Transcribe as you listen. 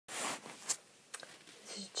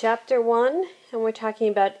Chapter 1, and we're talking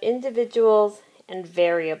about individuals and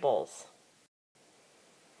variables.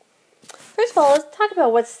 First of all, let's talk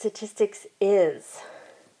about what statistics is.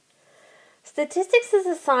 Statistics is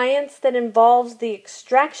a science that involves the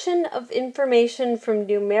extraction of information from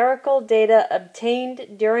numerical data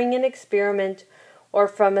obtained during an experiment or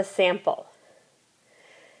from a sample.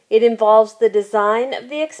 It involves the design of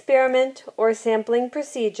the experiment or sampling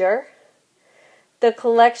procedure, the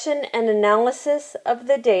collection and analysis of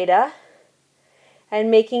the data,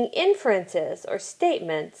 and making inferences or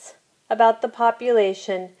statements about the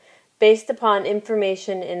population based upon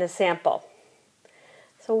information in a sample.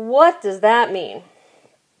 So what does that mean?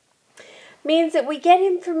 It means that we get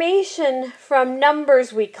information from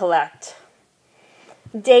numbers we collect,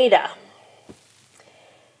 data,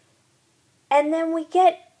 and then we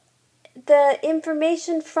get the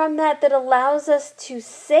information from that allows us to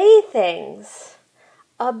say things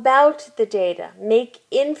about the data, make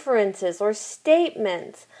inferences or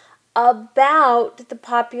statements about the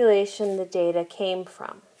population the data came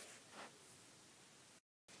from.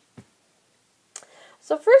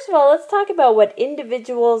 So first of all, let's talk about what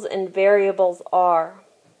individuals and variables are.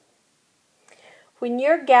 When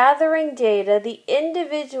you're gathering data, the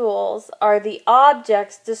individuals are the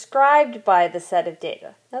objects described by the set of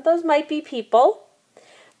data. Now those might be people,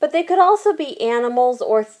 but they could also be animals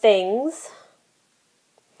or things.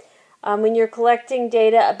 When you're collecting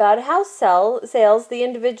data about house sales, the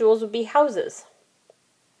individuals would be houses.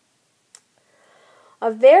 A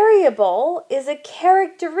variable is a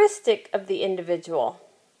characteristic of the individual,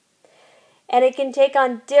 and it can take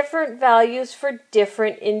on different values for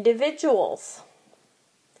different individuals.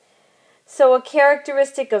 So a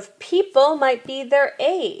characteristic of people might be their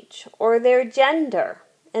age or their gender,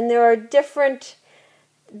 and there are different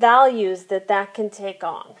values that can take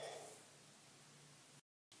on.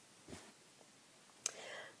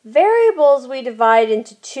 Variables we divide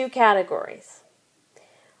into two categories.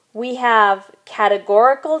 We have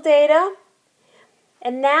categorical data,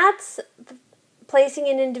 and that's placing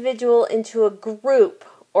an individual into a group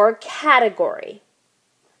or a category.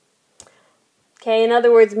 Okay, in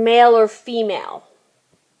other words, male or female.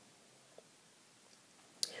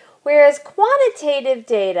 Whereas quantitative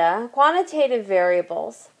data, quantitative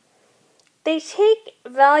variables, they take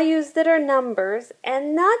values that are numbers,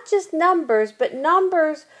 and not just numbers, but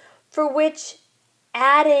numbers for which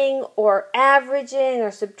adding or averaging or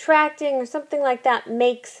subtracting or something like that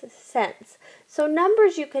makes sense. So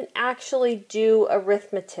numbers you can actually do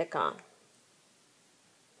arithmetic on.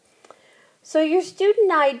 So your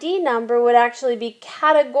student ID number would actually be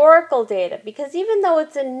categorical data, because even though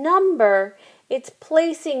it's a number, it's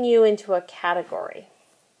placing you into a category.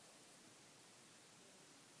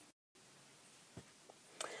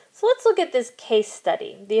 So let's look at this case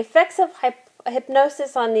study, the effects of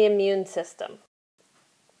hypnosis on the immune system.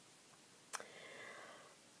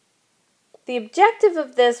 The objective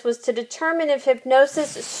of this was to determine if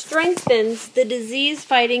hypnosis strengthens the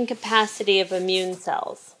disease-fighting capacity of immune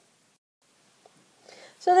cells.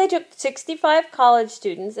 So they took 65 college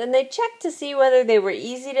students and they checked to see whether they were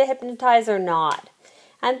easy to hypnotize or not.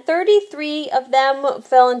 And 33 of them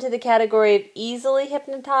fell into the category of easily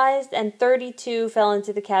hypnotized, and 32 fell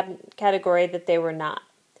into the category that they were not.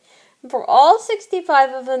 And for all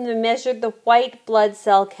 65 of them, they measured the white blood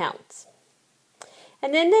cell counts.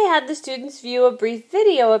 And then they had the students view a brief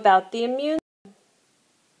video about the immune system.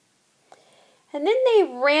 And then they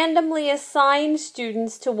randomly assigned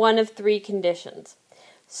students to one of three conditions.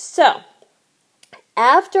 So,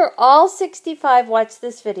 after all 65 watched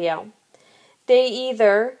this video, they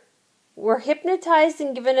either were hypnotized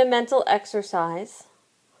and given a mental exercise,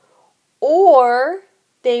 or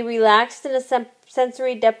they relaxed in a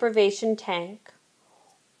sensory deprivation tank,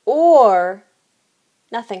 or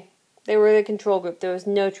nothing. They were the control group. There was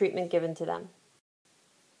no treatment given to them.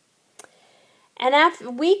 And a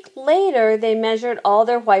week later, they measured all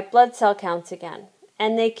their white blood cell counts again,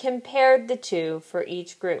 and they compared the two for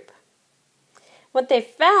each group. What they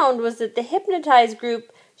found was that the hypnotized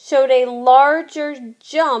group showed a larger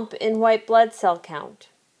jump in white blood cell count.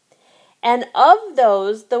 And of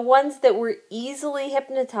those, the ones that were easily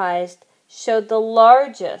hypnotized showed the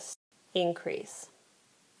largest increase.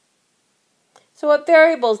 So what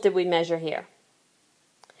variables did we measure here?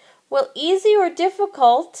 Well, easy or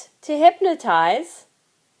difficult to hypnotize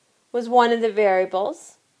was one of the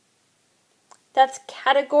variables. That's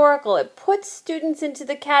categorical. It puts students into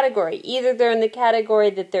the category. Either they're in the category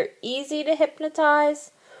that they're easy to hypnotize,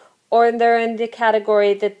 or they're in the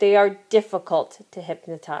category that they are difficult to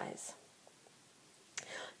hypnotize.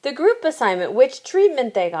 The group assignment, which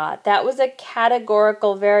treatment they got, that was a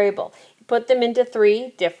categorical variable. It put them into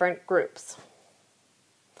 3 different groups.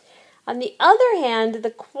 On the other hand, the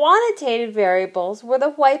quantitative variables were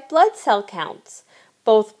the white blood cell counts,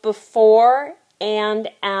 both before and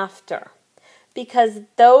after, because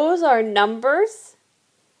those are numbers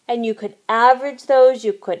and you could average those,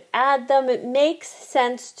 you could add them. It makes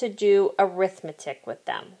sense to do arithmetic with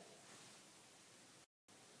them.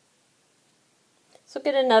 Let's look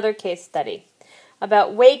at another case study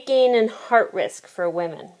about weight gain and heart risk for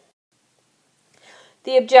women.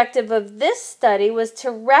 The objective of this study was to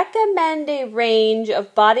recommend a range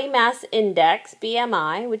of body mass index,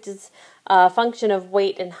 BMI, which is a function of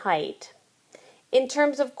weight and height, in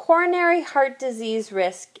terms of coronary heart disease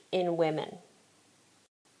risk in women.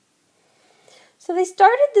 So they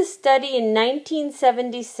started the study in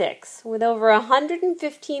 1976 with over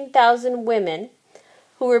 115,000 women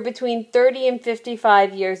who were between 30 and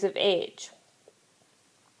 55 years of age.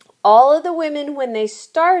 All of the women when they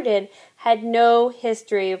started had no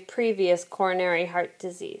history of previous coronary heart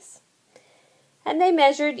disease. And they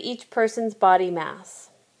measured each person's body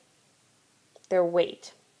mass, their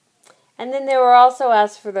weight. And then they were also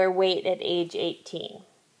asked for their weight at age 18.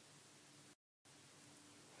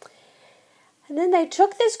 And then they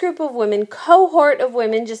took this group of women, cohort of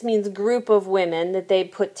women just means group of women that they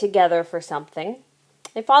put together for something.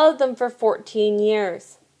 They followed them for 14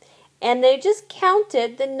 years. And they just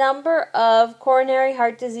counted the number of coronary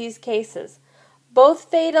heart disease cases, both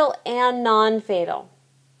fatal and non-fatal.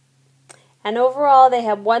 And overall, they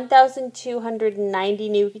had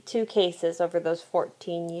 1,292 cases over those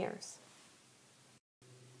 14 years.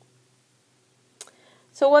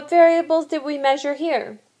 So what variables did we measure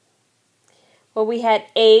here? Well, we had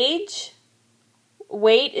age,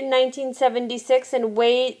 weight in 1976, and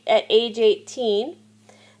weight at age 18.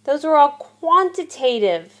 Those were all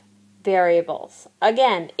quantitative variables.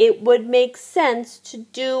 Again, it would make sense to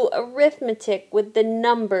do arithmetic with the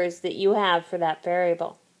numbers that you have for that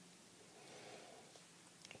variable.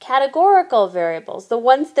 Categorical variables, the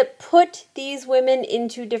ones that put these women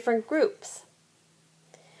into different groups.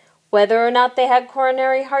 Whether or not they had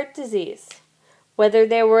coronary heart disease, whether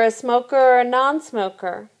they were a smoker or a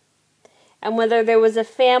non-smoker, and whether there was a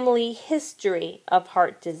family history of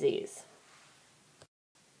heart disease.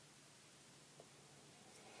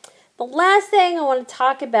 The last thing I want to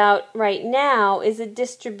talk about right now is a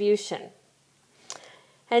distribution.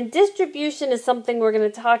 And distribution is something we're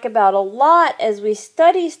going to talk about a lot as we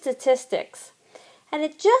study statistics. And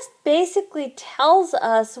it just basically tells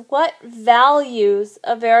us what values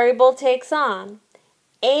a variable takes on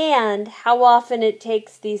and how often it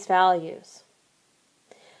takes these values.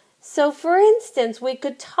 So for instance, we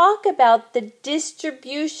could talk about the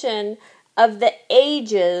distribution of the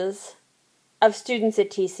ages of students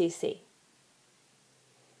at TCC.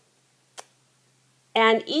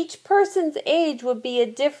 And each person's age would be a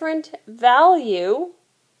different value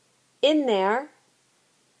in there.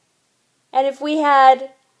 And if we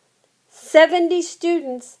had 70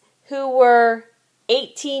 students who were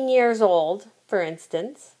 18 years old, for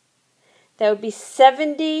instance, that would be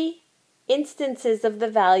 70 instances of the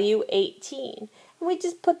value 18. And we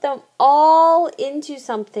just put them all into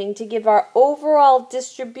something to give our overall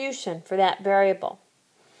distribution for that variable.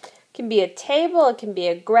 It can be a table, it can be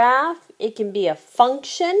a graph, it can be a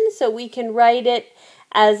function, so we can write it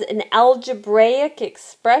as an algebraic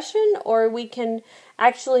expression, or we can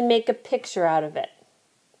actually make a picture out of it.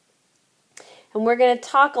 And we're going to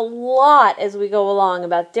talk a lot as we go along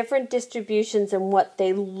about different distributions and what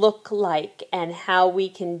they look like and how we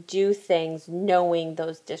can do things knowing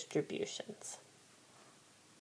those distributions.